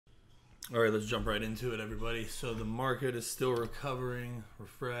All right, let's jump right into it, everybody. So the market is still recovering.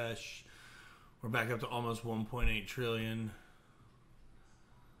 Refresh. We're back up to almost 1.8 trillion.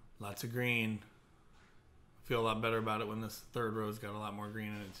 Lots of green. I feel a lot better about it when this third row's got a lot more green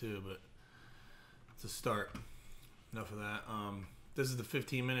in it too, but it's a start. Enough of that. This is the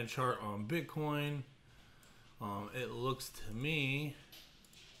 15-minute chart on Bitcoin. It looks to me,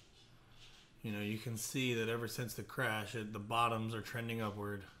 you can see that ever since the crash, the bottoms are trending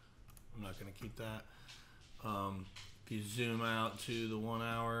upward. I'm not going to keep that. If you zoom out to the 1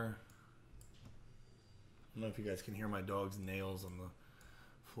 hour, I don't know if you guys can hear my dog's nails on the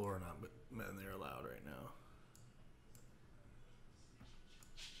floor or not, but man, they're loud right now.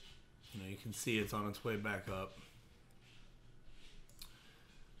 You can see it's on its way back up.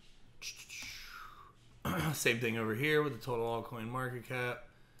 Same thing over here with the total altcoin market cap.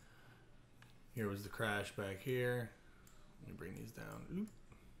 Here was the crash back here. Let me bring these down. Oop.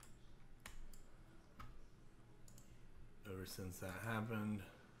 Ever since that happened,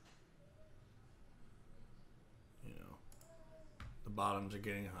 the bottoms are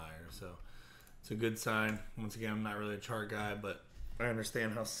getting higher, so it's a good sign. Once again, I'm not really a chart guy, but I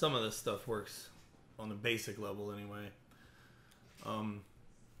understand how some of this stuff works on the basic level anyway.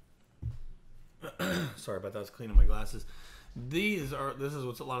 Sorry about that. I was cleaning my glasses. This is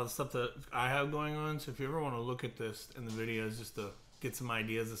what's a lot of the stuff that I have going on. So if you ever want to look at this in the videos just to get some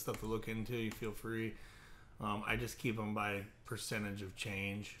ideas of stuff to look into, you feel free. I just keep them by percentage of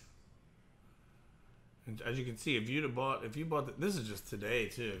change. And as you can see, if you bought this is just today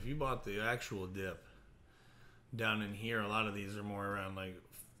too. If you bought the actual dip down in here, a lot of these are more around like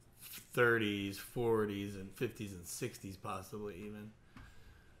 30s, 40s, and 50s and 60s possibly even.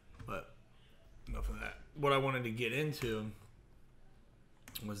 But enough of that. What I wanted to get into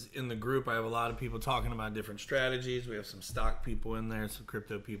was in the group, I have a lot of people talking about different strategies. We have some stock people in there, some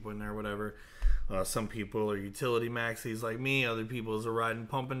crypto people in there, whatever. Some people are utility maxis like me. Other people are riding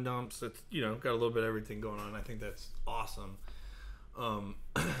pump and dumps. It's, got a little bit of everything going on. I think that's awesome.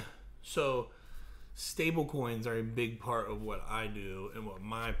 So stable coins are a big part of what I do and what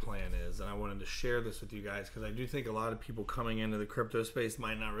my plan is. And I wanted to share this with you guys because I do think a lot of people coming into the crypto space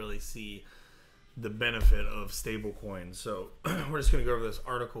might not really see the benefit of stable coins. So we're just going to go over this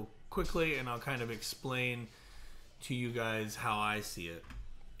article quickly and I'll kind of explain to you guys how I see it.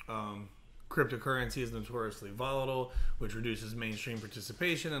 Cryptocurrency is notoriously volatile, which reduces mainstream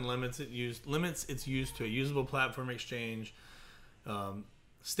participation and limits its use to a usable platform exchange.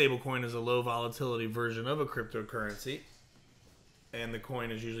 Stablecoin is a low volatility version of a cryptocurrency, and the coin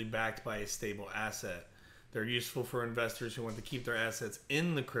is usually backed by a stable asset. They're useful for investors who want to keep their assets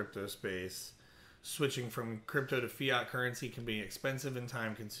in the crypto space. Switching from crypto to fiat currency can be expensive and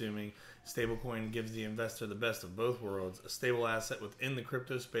time consuming. Stablecoin gives the investor the best of both worlds, a stable asset within the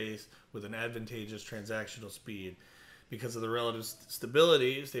crypto space with an advantageous transactional speed. Because of the relative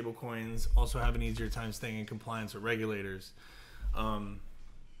stability, stablecoins also have an easier time staying in compliance with regulators. So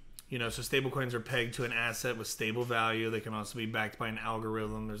stablecoins are pegged to an asset with stable value. They can also be backed by an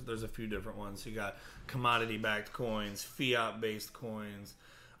algorithm. There's a few different ones. You got commodity-backed coins, fiat-based coins,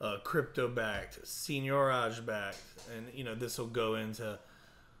 crypto-backed, seigniorage-backed, and this will go into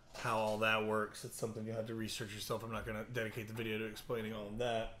how all that works. It's something you have to research yourself. I'm not going to dedicate the video to explaining all of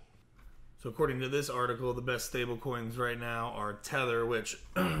that. So according to this article, the best stable coins right now are Tether, which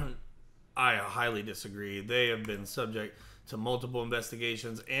I highly disagree. They have been subject to multiple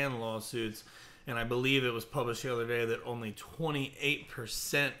investigations and lawsuits, and I believe it was published the other day that only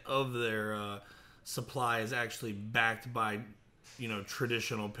 28% of their supply is actually backed by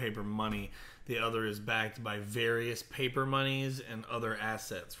traditional paper money. The other is backed by various paper monies and other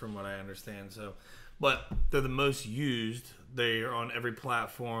assets, from what I understand. But they're the most used. They are on every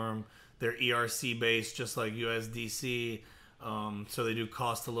platform. They're ERC based, just like USDC. So they do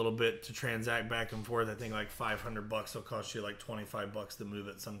cost a little bit to transact back and forth. I think like $500 will cost you like $25 to move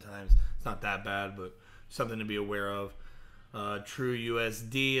it sometimes. It's not that bad, but something to be aware of. True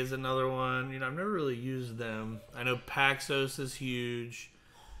USD is another one. I've never really used them. I know Paxos is huge.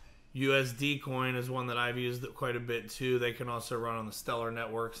 USD coin is one that I've used quite a bit too. They can also run on the Stellar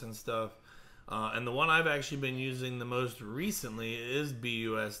networks and stuff. And the one I've actually been using the most recently is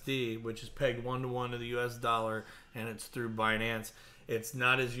BUSD, which is pegged 1-to-1 to the US dollar, and it's through Binance. It's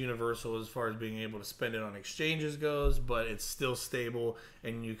not as universal as far as being able to spend it on exchanges goes, but it's still stable,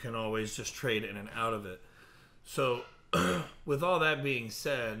 and you can always just trade in and out of it. So with all that being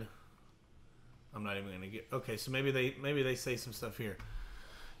said, I'm not even going to get... Okay, so maybe they say some stuff here.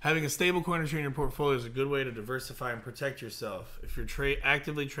 Having a stable coin or two in your portfolio is a good way to diversify and protect yourself. If you're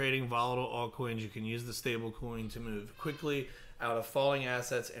actively trading volatile altcoins, you can use the stable coin to move quickly out of falling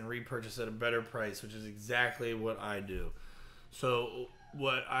assets and repurchase at a better price, which is exactly what I do. So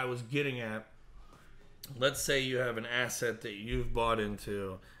what I was getting at, let's say you have an asset that you've bought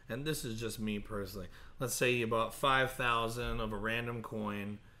into, and this is just me personally. Let's say you bought 5,000 of a random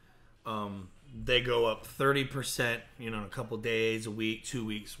coin. They go up 30%, in a couple days, a week, 2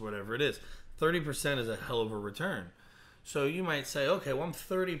 weeks, whatever it is. 30% is a hell of a return. So you might say, okay, well, I'm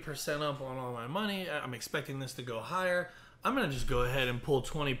 30% up on all my money. I'm expecting this to go higher. I'm going to just go ahead and pull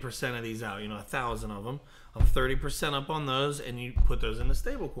 20% of these out, 1,000 of them. I'm 30% up on those, and you put those into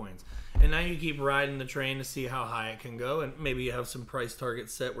stable coins. And now you keep riding the train to see how high it can go, and maybe you have some price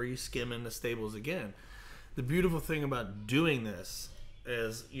targets set where you skim into stables again. The beautiful thing about doing this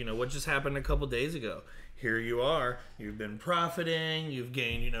is, what just happened a couple days ago. Here you are, you've been profiting, you've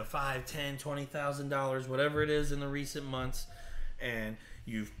gained, $5, $10, $20,000, whatever it is in the recent months, and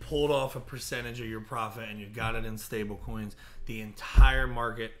you've pulled off a percentage of your profit and you've got it in stable coins. The entire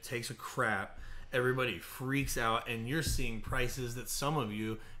market takes a crap. Everybody freaks out, and you're seeing prices that some of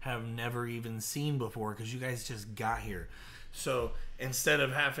you have never even seen before because you guys just got here. So instead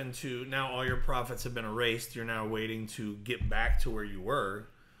of having to, now all your profits have been erased, you're now waiting to get back to where you were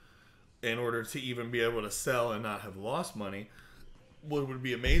in order to even be able to sell and not have lost money. What would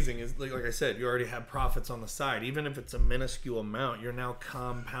be amazing is, like I said, you already have profits on the side. Even if it's a minuscule amount, you're now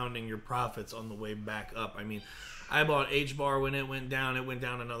compounding your profits on the way back up. I mean, I bought H-bar when it went down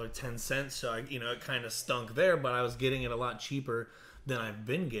another 10 cents. So, it kind of stunk there, but I was getting it a lot cheaper than I've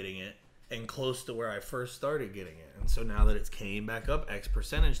been getting it and close to where I first started getting it. And so now that it's came back up X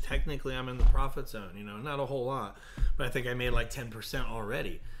percentage, technically I'm in the profit zone, not a whole lot, but I think I made like 10%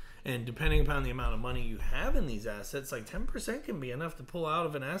 already. And depending upon the amount of money you have in these assets, like 10% can be enough to pull out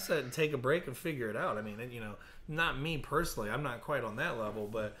of an asset and take a break and figure it out. I mean, not me personally. I'm not quite on that level,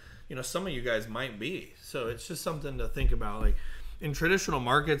 but, some of you guys might be. So it's just something to think about. Like in traditional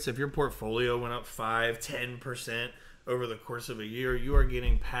markets, if your portfolio went up 5, 10% over the course of a year, you are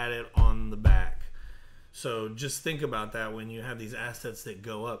getting patted on the back. So just think about that when you have these assets that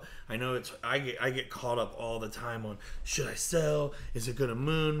go up. I know I get caught up all the time on, should I sell? Is it going to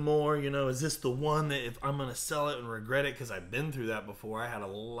moon more? Is this the one that if I'm going to sell it and regret it? Because I've been through that before. I had a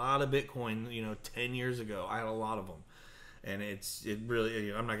lot of Bitcoin, 10 years ago. I had a lot of them. And it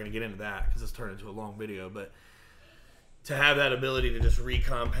really, I'm not going to get into that because it's turned into a long video. But to have that ability to just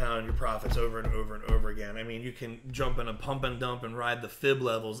recompound your profits over and over and over again. I mean, you can jump in a pump and dump and ride the fib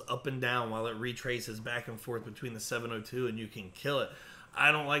levels up and down while it retraces back and forth between the 702, and you can kill it.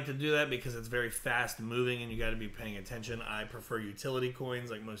 I don't like to do that because it's very fast moving and you got to be paying attention. I prefer utility coins,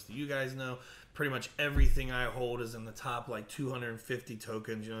 like most of you guys know. Pretty much everything I hold is in the top like 250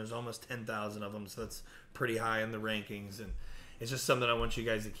 tokens. There's almost 10,000 of them, so that's pretty high in the rankings. And it's just something I want you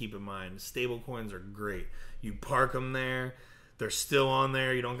guys to keep in mind. Stable coins are great. You park them there. They're still on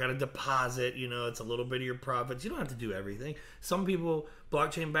there. You don't got to deposit. It's a little bit of your profits. You don't have to do everything. Some people,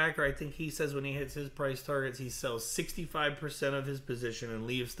 Blockchain Backer, I think he says when he hits his price targets, he sells 65% of his position and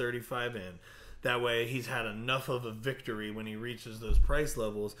leaves 35 in. That way he's had enough of a victory when he reaches those price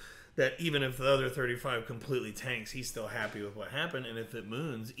levels that even if the other 35 completely tanks, he's still happy with what happened. And if it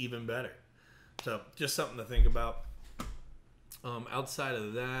moons, even better. So just something to think about. Outside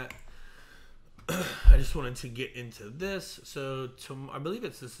of that, I just wanted to get into this. So I believe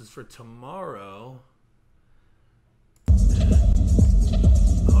this is for tomorrow.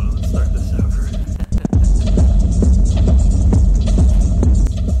 Hold on, let's start this over.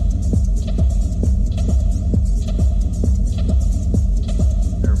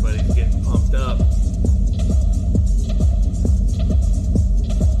 Everybody's getting pumped up.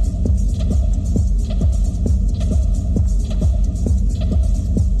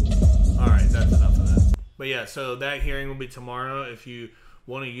 But yeah, so that hearing will be tomorrow. If you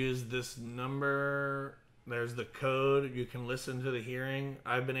want to use this number, there's the code. You can listen to the hearing.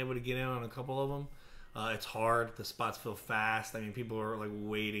 I've been able to get in on a couple of them. It's hard. The spots fill fast. I mean, people are like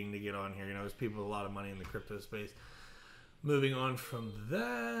waiting to get on here. There's people with a lot of money in the crypto space. Moving on from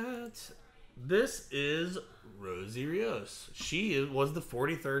that, this is Rosie Rios. She was the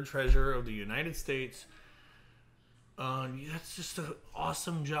 43rd treasurer of the United States. That's just an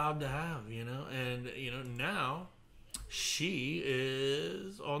awesome job to have, and, now she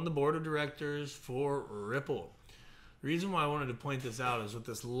is on the board of directors for Ripple. The reason why I wanted to point this out is with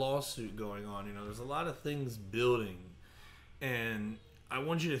this lawsuit going on, there's a lot of things building, and I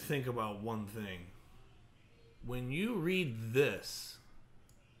want you to think about one thing. When you read this,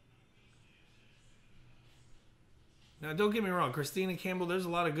 now, don't get me wrong, Christina Campbell, there's a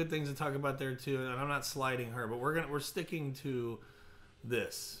lot of good things to talk about there too, and I'm not sliding her, but we're sticking to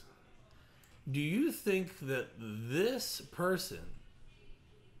this. Do you think that this person,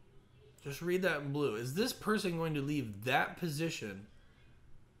 just read that in blue, is this person going to leave that position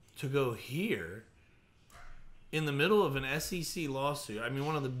to go here in the middle of an SEC lawsuit? I mean,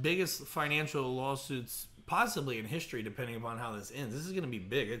 one of the biggest financial lawsuits possibly in history, depending upon how this ends. This is going to be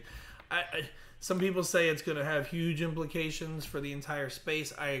big. Some people say it's going to have huge implications for the entire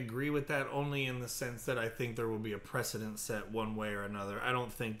space. I agree with that only in the sense that I think there will be a precedent set one way or another. I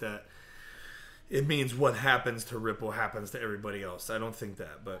don't think that it means what happens to Ripple happens to everybody else. I don't think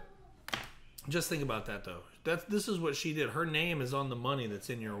that, but just think about that though. This is what she did. Her name is on the money that's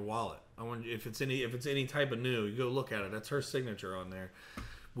in your wallet. I wonder if it's any type of new. You go look at it. That's her signature on there.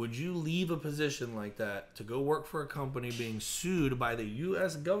 Would you leave a position like that to go work for a company being sued by the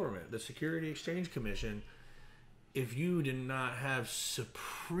U.S. government, the Security Exchange Commission, if you did not have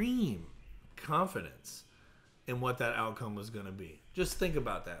supreme confidence in what that outcome was going to be? Just think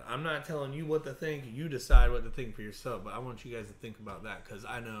about that. I'm not telling you what to think. You decide what to think for yourself. But I want you guys to think about that because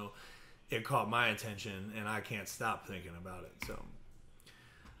I know it caught my attention and I can't stop thinking about it.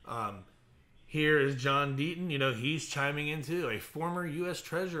 So, here is John Deaton. You know, he's chiming in too. A former U.S.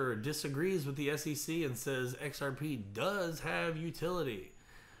 Treasurer disagrees with the SEC and says XRP does have utility.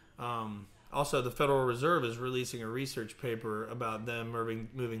 Also, the Federal Reserve is releasing a research paper about them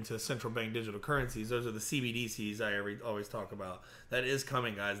moving to central bank digital currencies. Those are the CBDCs I always talk about. That is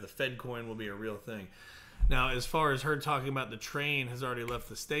coming, guys. The Fed coin will be a real thing. Now, as far as her talking about the train has already left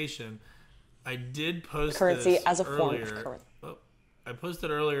the station, I did post currency this as a earlier. form of currency. I posted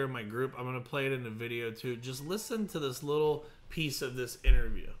earlier in my group. I'm going to play it in a video too. Just listen to this little piece of this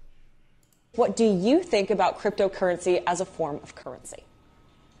interview. What do you think about cryptocurrency as a form of currency?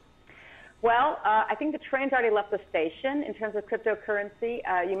 Well, I think the train's already left the station in terms of cryptocurrency.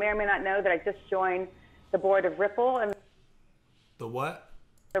 You may or may not know that I just joined the board of Ripple. And the what?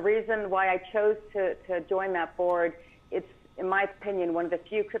 The reason why I chose to join that board, it's, in my opinion, one of the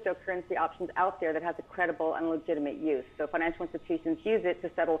few cryptocurrency options out there that has a credible and legitimate use. So financial institutions use it to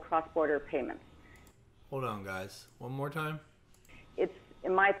settle cross-border payments. Hold on, guys. One more time. It's,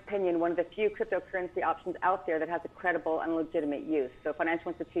 in my opinion, one of the few cryptocurrency options out there that has a credible and legitimate use. So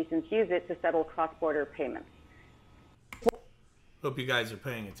financial institutions use it to settle cross-border payments. Hope you guys are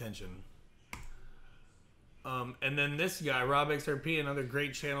paying attention. And then this guy, RobXRP, another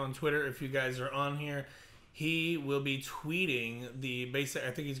great channel on Twitter. If you guys are on here, he will be tweeting the basic.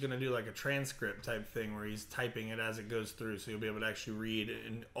 I think he's going to do like a transcript type thing where he's typing it as it goes through, so you'll be able to actually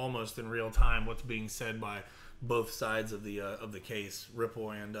read almost in real time what's being said by both sides of the case,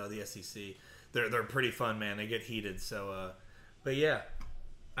 Ripple and the SEC. They're pretty fun, man. They get heated. So, but yeah,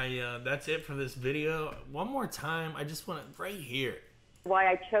 that's it for this video. One more time, I just want to right here. Why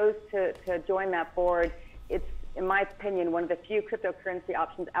I chose to join that board. It's, in my opinion, one of the few cryptocurrency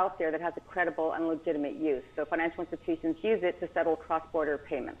options out there that has a credible and legitimate use. So financial institutions use it to settle cross-border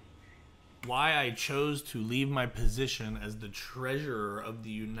payments. Why I chose to leave my position as the treasurer of the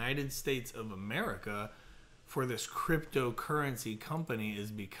United States of America for this cryptocurrency company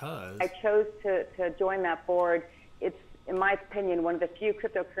is because I chose to join that board. It's, in my opinion, one of the few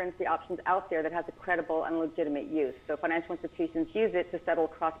cryptocurrency options out there that has a credible and legitimate use. So financial institutions use it to settle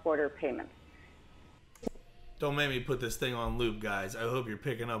cross-border payments. Don't make me put this thing on loop, guys. I hope you're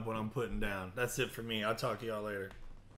picking up what I'm putting down. That's it for me. I'll talk to y'all later.